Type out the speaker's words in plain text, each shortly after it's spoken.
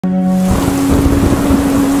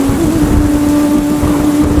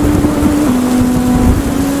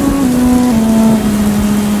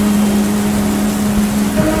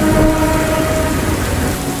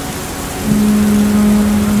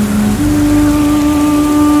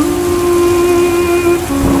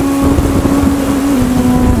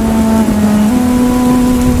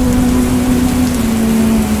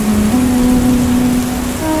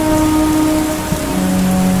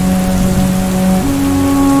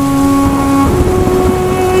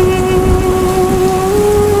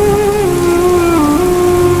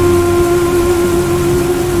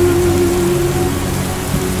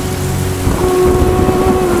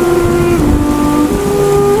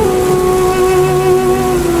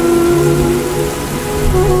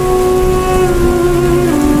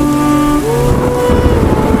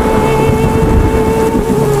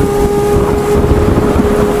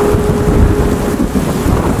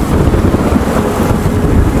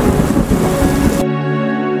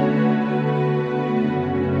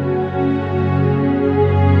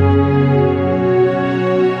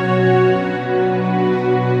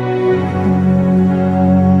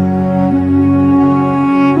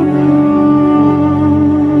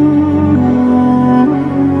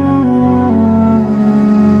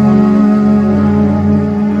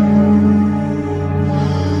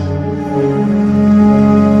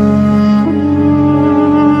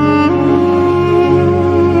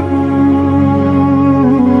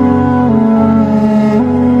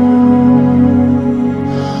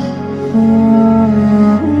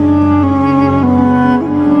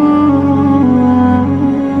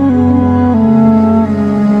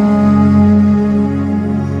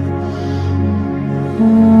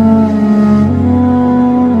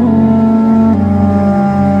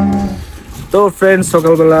Friends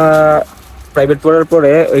সকালবেলা private পড়ার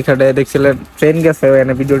পরে ওইখানে দেখছিলেন ট্রেন গেছে,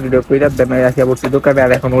 ওখানে ভিডিও টিডিও কইরা দেন আসিয়া পড়ছি দোকানে।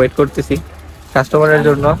 আর এখন ওয়েট করতেছি কাস্টমারের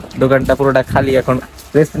জন্য। দোকানটা পুরোটা খালি, এখন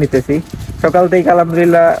রেস্ট নিতেছি। সকাল থেকে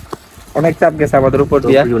আলহামদুলিল্লাহ অনেক চাপ গেছে আমাদের উপর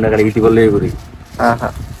দিয়া। হ্যাঁ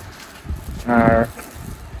হ্যাঁ। আর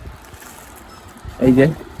এই যে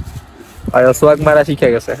সোয়াগ মারা শিখে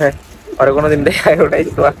গেছে। হ্যাঁ, আর কোনোদিন দেখায় ওটাই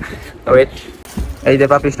সোয়াগ। ওয়েট, এই যে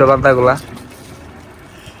পাপিষ্ট বান্দাগুলা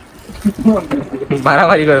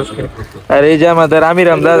মারামারি করে। আর এই যে আমাদের আমির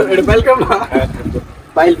হামজা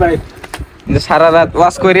সারা রাত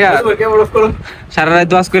ওয়াজ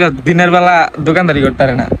করিয়া দিনের বেলা দোকানদারি করতে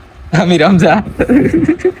পারে না আমির হামজা।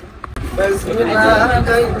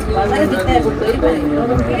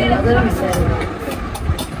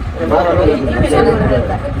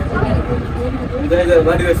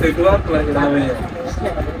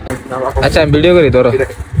 আচ্ছা আমি ভিডিও করি তোর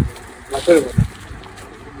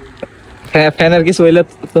ফ্যানের কিছু হইলে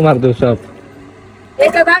তোমার দোষ সব।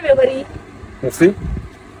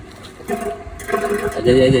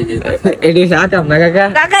 এটি আকাম না কাকা?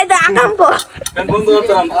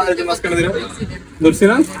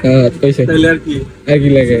 আর কি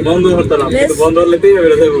লাগে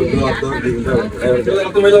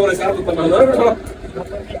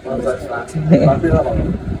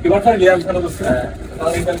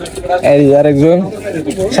আরেকজন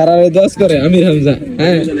সারা রাত দোয়াজ করে আমির হামজা।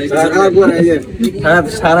 হ্যাঁ,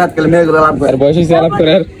 বয়স হয়েছে আলাপ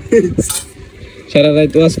করে। আর সারা রাত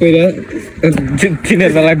দোয়াজ করে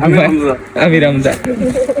দিনের বেলা ঘুমায় আমির হামজা।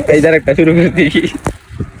 এই যার একটা শুরু করে দিই।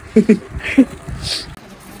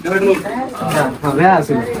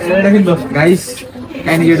 গাইস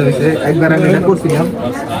একবার আমি করছিলাম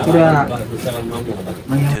পুরা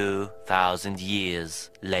 2000 years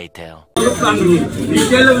later.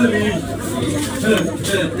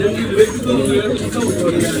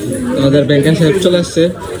 আমাদের ব্যাংকার সাহেব চলে আসছে।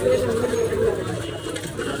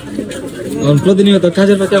 প্রতিনিয়ত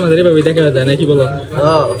কাজের ফাঁকে আমাদের এভাবে দেখা যায় না, কি বলো?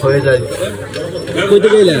 হয়ে যায়। কইতে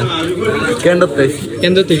গেলা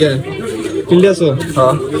কেন্দ্র থেকে ফিল্ডে আছো?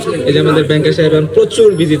 এই যে আমাদের ব্যাংকার সাহেব প্রচুর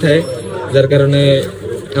বিজি থাকে, যার কারণে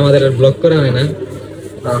আমাদের আর ব্লগ করা হয় না।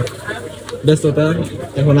 ব্যস্ততা,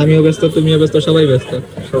 এখন আমিও ব্যস্ত, তুমিও ব্যস্ত, সবাই ব্যস্ত।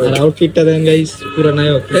 আর আউটফিটটা দেন গাইস, পুরো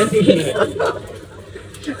নায়ক।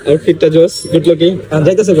 আউটফিটটা জোস, গুড লুকিং। আর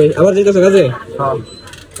যাইতেছে ভাই, আবার যাইতেছে কাজে?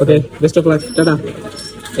 ওকে, বেস্ট অফ লাক, টাটা।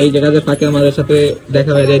 এই যে কাজের ফাঁকে আমাদের সাথে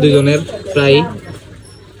দেখা হয়ে যায় দুজনের প্রায়।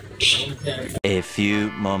 A few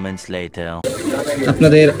moments later.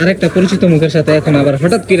 আপনাদের আরেকটা পরিচিত মুখের সাথে এখন আবার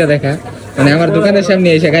হঠাৎ করে দেখা, মানে আমার দোকানের সামনে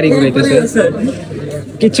এসে গাড়ি ঘুরাইতেছে।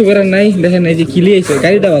 কিচ্ছু করার নাই, দেখেন এই যে কিলি আইছে,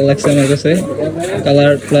 গাড়িটা ভালো লাগছে আমার কাছে,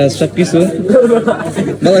 কালার প্লাস সবকিছু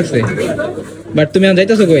ভালো লাগছে। বাট তুমি এখন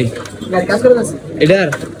যাইতেছো কই? এটার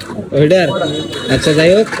ওইটার আচ্ছা, যাই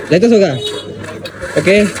হোক, যাইতেছো গা?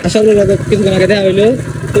 ওকে, আশাগুলো লাগে কিছুক্ষণ আগে দেওয়া হইলো,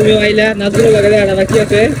 তুমিও আইলা, নাচগুলো লাগে দেওয়াটা বাকি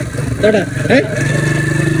আছে। টাটা। হ্যাঁ,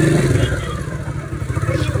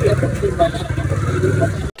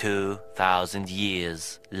 2000 years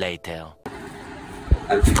later.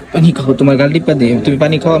 পানি খাও, তোমার গাল টিপা দিই। তুমি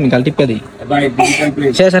পানি খাও, আমি গাল টিপা দিই।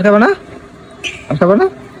 শেষ, আর খাবো না? আর খাবো না?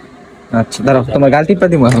 আচ্ছা দাঁড়াও, তোমার গাল টিপা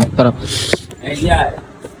দিব এখন, দাঁড়াও।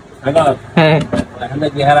 হ্যাঁ,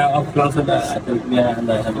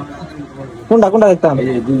 কোনটা কোনটা দেখতাম?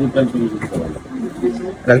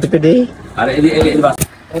 গাল টিপে দিই।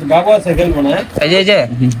 এই যে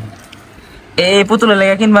এই পুতুলের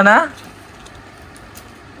লেগে কিনবা না?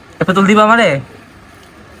 পুতুল দিবা আমারে?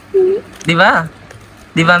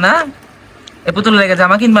 দিবা না? এ পুতুল লেগে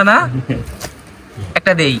জামা কিনবা না?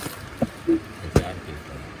 একটা দেই,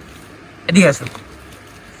 এদিকে আসো,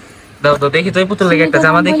 দাও তো দেখি তো। এই পুতুল লেগে একটা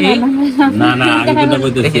জামা দেখি। না না, আমি কোনটা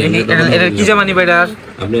কইতেছি? এটা কি জামা নিবা? এটা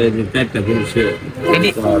আপনি যে টাইপটা করছে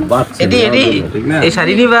এডি এই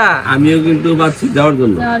শাড়ি নিবা? আমিও কিন্তু বাচ্চি যাওয়ার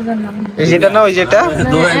জন্য। যেটা না ওই যেটা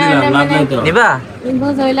দোকান দিলাম, লাভ নাই তো। নিবা?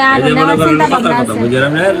 বুঝইলা আর নেওয়ার চিন্তা ভাবনা আছে।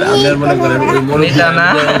 বুঝলাম না, আপনার মনে করেন ওই মনে নিতা না,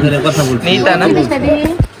 কথা বলছি। নিতা না।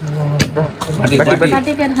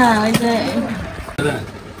 হ্যাঁ, ওই যে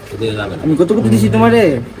আমি কত কত দিছি তোমারে?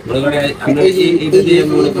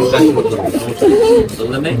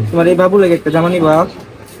 তোমার এই বাবু লাগে একটা জামা নিবা?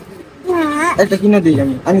 একটা কিনে দিই,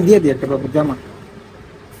 আমি দিয়ে দিই একটা বাবু জামা।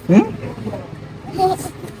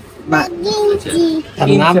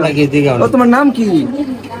 নাম লাগিয়ে দিগা। ও তোমার নাম কি?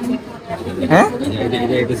 হ্যাঁ,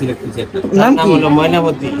 নাম কি?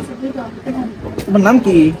 ময়নাবতী। তোমার নাম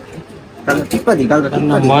কি? টিপা দি, কালটা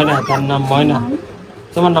ময়না, তার নাম ময়না।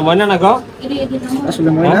 তোমার নাম ময়না না গো? আসলে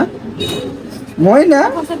ময়না? ময়না?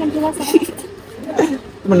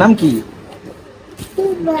 তোমার নাম কি?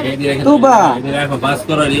 তুবা দেখো বাস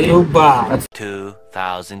করো রে।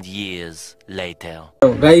 2,000 years later.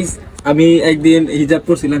 গাইস আমি একদিন হিজাব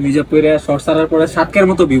পরছিলাম, হিজাব পরে শর্ট সারার পরে 7K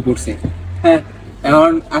মতো ভিউ পড়ছে। হ্যাঁ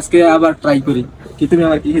এখন আজকে আবার ট্রাই করি। কি তুমি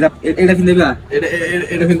আমার কি হিজাব এটা কিনতে দিবা?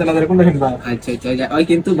 এটা কিন্তু আমাদের কোনটা কিনবা? আচ্ছা আচ্ছা ওই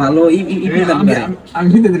কিন্তু ভালো আমি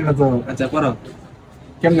কিনতে দিই না তো। আচ্ছা পড়ো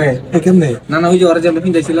কেমনে? কেমনে? না না ওই যে ওরা যে আমরা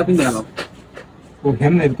পিন্দাইছিলাম পিন্দা গেল। ও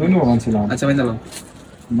কেমনে? তুই নো বলছিলাম। আচ্ছা ভাই চলো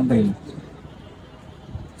মনে নেই।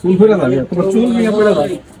 চুল ফেরা যাবে। তোমার চুল নিয়ে পড়ে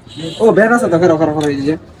যাবে। ও বের আছে তো করো করো করো এই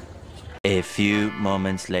যে A few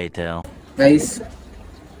moments later. Guys.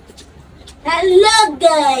 Hello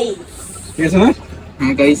guys, ঠিক আছে না?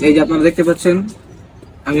 হ্যাঁ গাইস এই যে আপনারা দেখতে পাচ্ছেন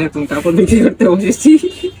আমি এখন কাপড় বিক্রি করতে বসেছি।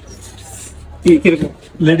 কি কিরকম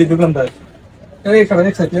লেডি দোকানদার। এই খারাপ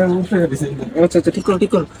এক সাইড উঠে গেছে। আচ্ছা আচ্ছা ঠিক করো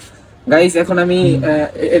ঠিক করো গাইস এখন আমি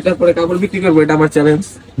এটার পরে কাপড় বিক্রি করবো, এটা আমার চ্যালেঞ্জ।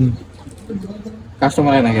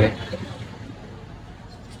 কাস্টমার না গেলে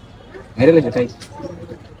মেরে লেগে তাই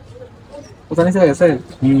কোথায় নিচে গেছে।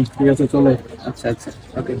 ঠিক আছে চলে। আচ্ছা আচ্ছা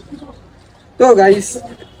ওকে তো গাইস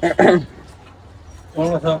কোন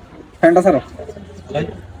কথা? ফ্যানটা ছাড়ো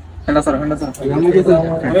ফ্যানটা ছাড়ো ফ্যানটা ছাড়ো।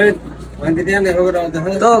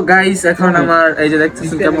 তো গাইস এখন আমার এই যে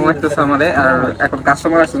দেখতেছেন কেমন লাগতেছে আমারে, আর এখন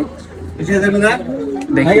কাস্টমার আসুন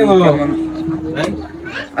দেখি কেমন।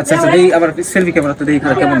 আচ্ছা আচ্ছা এই আবার সেলফি ক্যামেরাতে দেখি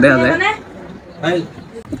কেমন দেখা যায়।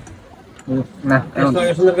 না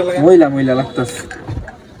মহিলা মহিলা লাগতেছে,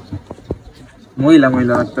 মহিলা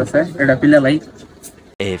মহিলা লাগতেছে। এটা পিলা লাই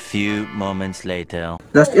A few moments later.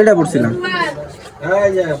 Just এটা পড়ছিলাম।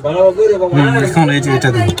 এখন এই যে এটা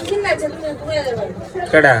দিই।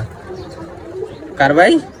 কেডা কার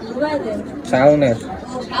ভাই? শাওনের।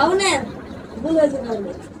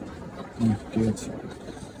 ঠিক আছে।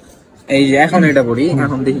 এই যে এখন এটা পড়ি,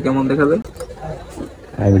 এখন দেখি কেমন দেখা যায়।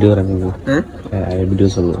 ভিডিও রাখবো, হ্যাঁ ভিডিও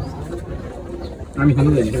চলবো। আমি কেন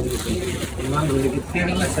যাই?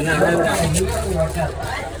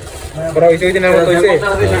 বড় হইছে ওই দিনের মতো হইছে।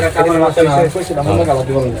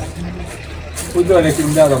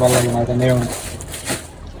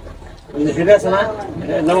 এটা আছে না?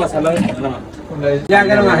 নামা সালাম নামা। যা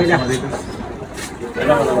গেলাম না যা।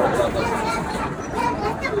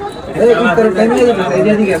 এই উত্তর টাইম নিয়ে যাবে, এই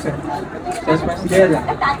যে দিকে আছে। শেষ পাঁচ দিয়ে যা।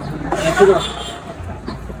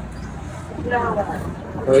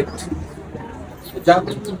 ওয়েট যা।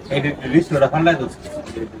 এই রিস্টটা ফান্ডাই দাও।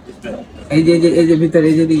 এই যে ভিতরে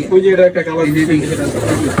এই যে দিকে ওই যে এটা একটা কালার দিয়েছে।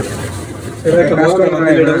 এটা একটা কাস্টমার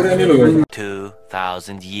এটা নিলো।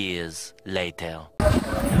 2,000 years later.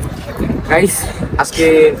 গাইস আজকে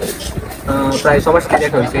প্রায় সবার সাথে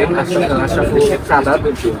দেখা হয়েছে। আশরাফুল সাদাত।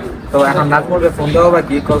 তো এখন নাজমুলকে ফোন দেওয়া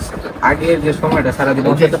বাকি, বিকজ আগে যে সময়টা সারাদিন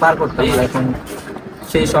ওর সাথে পার করতাম আর এখন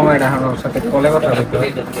সেই সময়টা এখন ওর সাথে কলে কথা বলতে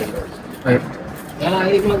হয়।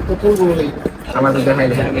 আমার তো দেখাই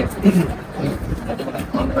যায়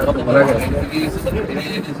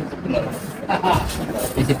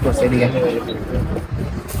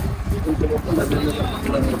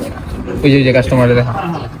ওই যে কাস্টমারে দেখা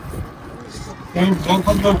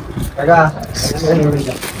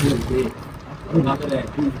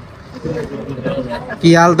কি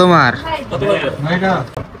হাল তোমার?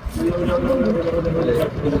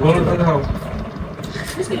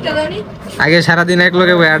 আগে সারাদিন এক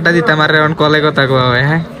লোকে আড্ডা দিতাম আর এখন কলে কথা কোয়া হয়।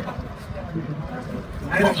 হ্যাঁ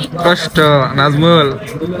কষ্ট নাজমুল,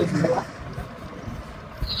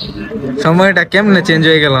 সময়টা কেমনে চেঞ্জ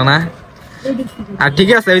হয়ে গেল না? আর ঠিক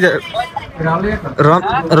আছে ওই যে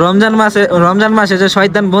রমজান মাসে যে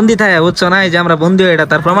শয়তান বন্দি থাকে বুঝছো না, এই যে আমরা বন্দি হয়ে এটা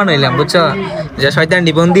তার প্রমাণ হইলাম বুঝছো, যে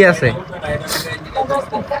শয়তানটি বন্দি আছে।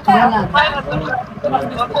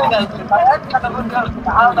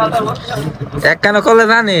 এক কানো করলে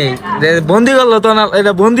জানি যে বন্দি করলো তো না,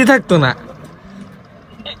 এটা বন্দি থাকতো না।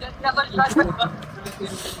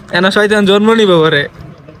 কেন শয়তান জন্ম নিব পরে।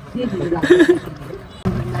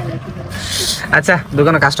 আচ্ছা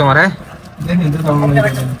দোকানে কাস্টমার। হ্যাঁ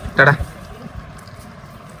টাটা।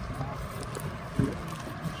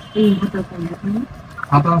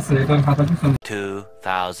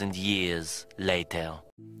 2,000 years later.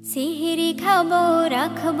 সিহিরি খাবো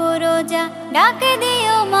রাখবো রোজা, ডাকে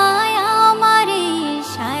দিও মায়া আমারে,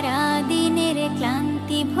 সারা দিনের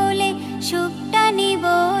ক্লান্তি ভুলে সুখটা নিব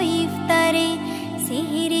ইফতারে।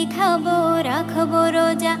 সিহিরি খাবো রাখবো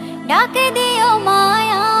রোজা, ডাকে দিও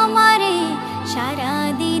মায়া আমারে, সারা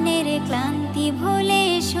দিনের ক্লান্তি ভুলে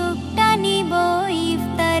সুখটা নিব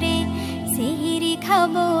ইফতারে। সিহিরি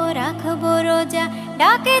খাবো রাখবো রোজা,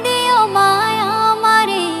 ডাকে দিও মায়া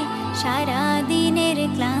আমারে, সারা দিনের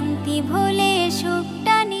ক্লান্তি ভুলে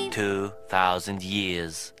সুখটা নিব। 2,000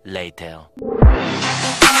 years later.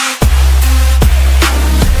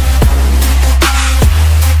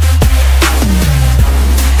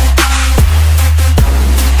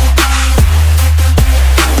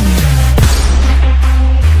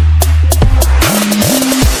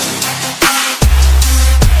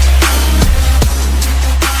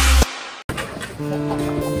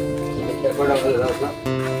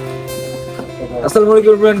 আসসালামু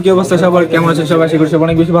আলাইকুম এভরিওয়ান, কি অবস্থা সবার, কেমন আছেন সবাই? আশা করি সবাই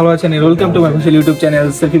অনেক বেশি ভালো আছেন। Welcome to my official YouTube channel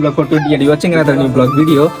selfie blog for 20 and watching another new blog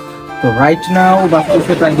video. তো রাইট নাও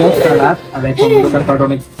বাস্তবে প্রায় 10টা রাত, আর এখন দোকানপাট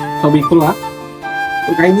অনেক সবই খোলা।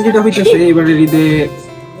 তো কাহিনী যেটা হইতেছে, এবারে ঈদে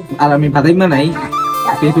আর আমি বাদাইমা নাই,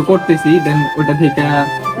 কিছু করতেছি, দেন ওটা থেকে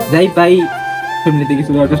যাই পাই ফ্যামিলিতে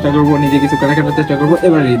কিছু দেওয়ার চেষ্টা করবো, নিজে কিছু কেনাকাটার চেষ্টা করবো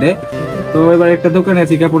এবারে ঈদে। তো এবার একটা দোকানে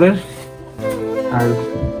আছি কাপড়ের, আর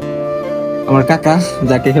আমার কাকা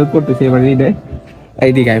যাকে হেল্প করতেছে এবার ঈদে,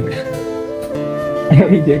 এইদিকে আইবে,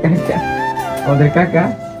 এই যে কাকা, আমাদের কাকা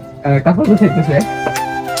কাপড় গুছাইতেছে।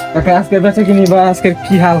 কাকা আজকের বেচা কিনি বা আজকের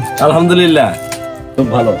কি হাল? আলহামদুলিল্লাহ খুব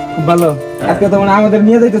ভালো, খুব ভালো। আজকে তো মানে আমাদের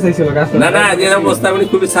নিয়ে যাইতে চাইছিল না না, যে অবস্থা মানে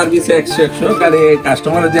খুবই সার্ভিসে 100 কারণ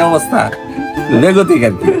কাস্টমারের যে অবস্থা বেগতিক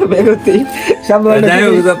আর কি, বেগতি সামনে। যাই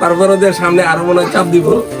হোক, তারপরে ওদের সামনে আরো মনে চাপ দিব,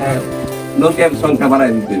 লোকের সংখ্যা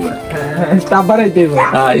বাড়াই দিতে হবে, স্টাফ বাড়াইতে হবে,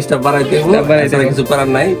 হ্যাঁ স্টাফ বাড়াইতে হবে, কিছু করার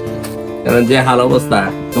নাই, কারণ যে হাল অবস্থা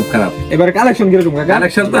খুব খারাপ। এবার কালেকশন কিরকম কাকা?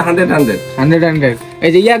 কালেকশন তো 100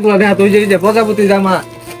 এই যে ইয়াগুলো দেখা, তুই যে প্রজাপতি জামা,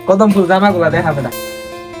 কদম ফুল জামা গুলা দেখাবে না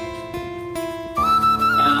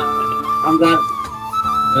আমরা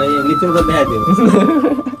নিচে ওটা দেখাই দেব,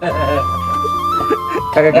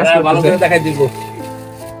 কাকা কাজ ভালো করতেছে। করে দেখাই দিব।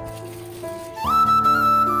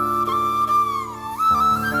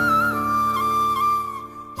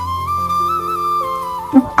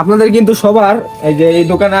 আপনাদের কিন্তু সবার এই যে এই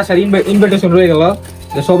দোকানে আসার ইনভিটেশন রয়ে গেল,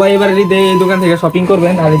 যে সবাই এবার ঈদে এই দোকান থেকে শপিং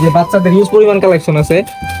করবেন। আর এই যে বাচ্চাদের হিউজ পরিমাণ কালেকশন আছে,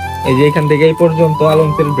 এই যে এখান থেকে এই পর্যন্ত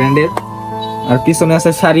আলমসের ব্র্যান্ডের, আর পিছনে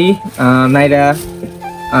আছে শাড়ি, নাইরা,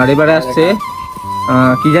 আর এবারে আসছে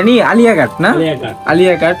কি জানি আলিয়া কাট না,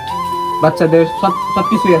 আলিয়া কাট, বাচ্চাদের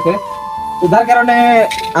সবকিছুই আছে। তো যার কারণে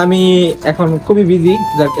আমি এখন খুবই বিজি,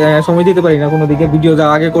 সময় দিতে পারি না কোনো দিকে। ভিডিও যা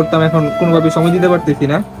আগে করতাম এখন কোনোভাবে সময় দিতে পারতেছি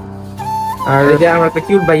না। আর এই যে আমার একটা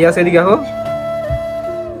কিউট ভাই আছে, এদিকে আহো,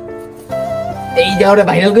 এই যে ওরা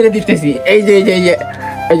ভাইরাল করে দিতেছি, এই যে এই যে এই যে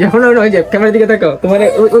এই যে হলো ওই যে ক্যামেরার দিকে তাকাও, তোমার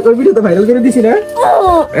ওই ভিডিওতে ভাইরাল করে দিছি না?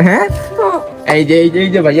 হ্যাঁ, এই যে এই যে এই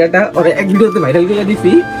যে ভাইয়াটা ওরা এক ভিডিওতে ভাইরাল করে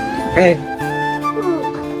দিছি। হ্যাঁ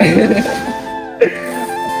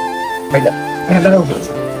ভাইয়া, হ্যাঁ দাঁড়াও।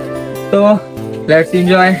 তো লেটস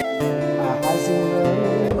এনজয়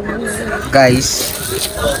গাইস।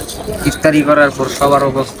 ইফতারি করার পর সবার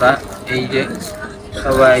অবস্থা এই যে,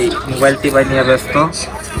 সবাই মোবাইল টিপা নিয়ে ব্যস্ত,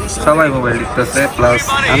 সবাই মোবাইল টিপতেছে, প্লাস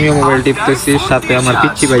আমিও মোবাইল টিপতেছি, সাথে আমার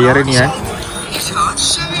পিচ্ছি ভাইয়ারে নিয়ে।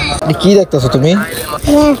 কি দেখতেছো তুমি?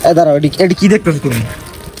 দাঁড়াও, এটি কি দেখতেছো তুমি?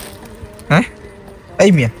 হ্যাঁ এই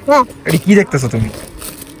মিয়া, এটি কি দেখতেছো তুমি?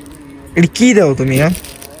 এটি কি দাও তুমি? হ্যাঁ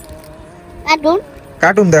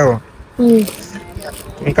কার্টুন দেখো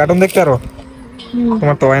তুমি? কার্টুন দেখতে পারো?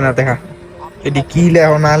 তোমার তো হয় না দেখা। এটি কি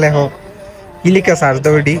লেখো না লেখো, কি লিখা সার্চ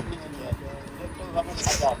দাও এটি।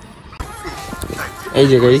 এই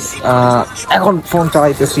যে গাইস, এখন ফোন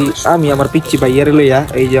চালাইতেছি আমি আমার পিচ্ছি ভাইয়ারে লইয়া,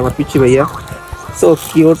 এই যে আমার পিচ্ছি ভাইয়া, সো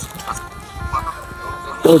কিউট।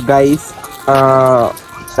 তো গাইস,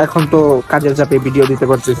 এখন তো কাজের চাপে ভিডিও দিতে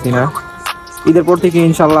পারতেছি না। ঈদের পর থেকে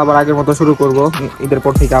ইনশাল্লাহ আবার আগের মতো শুরু করব। ঈদের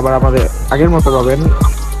পর থেকে আবার আমাদের আগের মতো পাবেন,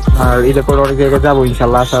 আর ঈদের পর অনেক জায়গায় যাবো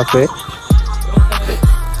ইনশাল্লাহ, আশা আছে।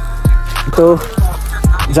 তো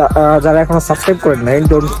যারা এখনো সাবস্ক্রাইব করেন নাই,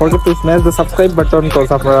 don't forget to smash the subscribe button, cause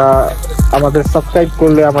আপনারা আমাদের সাবস্ক্রাইব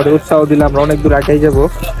করলে, আমাদের উৎসাহ দিলে আমরা অনেক দূর আগাই যাব।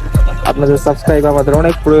 আপনাদের সাবস্ক্রাইব আমাদের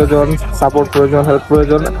অনেক প্রয়োজন, সাপোর্ট প্রয়োজন, হেল্প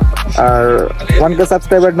প্রয়োজন। আর 1K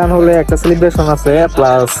সাবস্ক্রাইবার ডান হলে একটা সেলিব্রেশন আছে,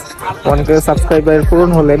 প্লাস 1K সাবস্ক্রাইবার পূরণ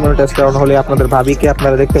হলে, মনিটাইজ করানো হলে আপনাদের ভাবিকে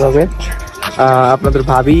আপনারা দেখতে পাবেন। আপনাদের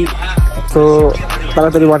ভাবি তো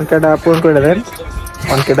তাড়াতাড়ি 1K পূরণ করে দেন,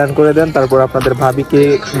 1K ডান করে দেন, তারপর আপনাদের ভাবিকে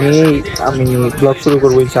নিয়েই আমি ব্লগ শুরু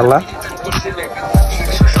করবো ইনশাল্লাহ।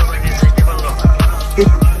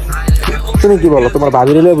 তুমি কি বলো, তোমার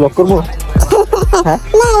ভাবির নিয়ে ব্লগ করবো? হ্যাঁ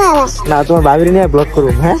না, তোমার ভাবির নিয়ে ব্লগ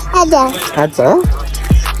করবো। হ্যাঁ আচ্ছা।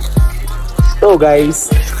 তো গাইস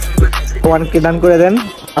 1K ডান করে দেন,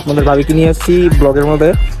 আপনাদের ভাবিকে নিয়ে এসেছি ব্লগের মধ্যে।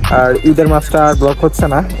 আর ঈদের মাসটা আর ব্লগ হচ্ছে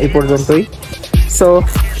না, এই পর্যন্তই। সো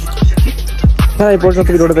হ্যাঁ, এই পর্যন্ত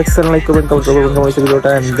ভিডিওটা দেখছেন, লাইক করবেন, কমেন্ট করবেন ভিডিওটা,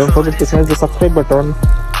 and don't forget to smash the subscribe button.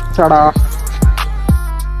 Tata.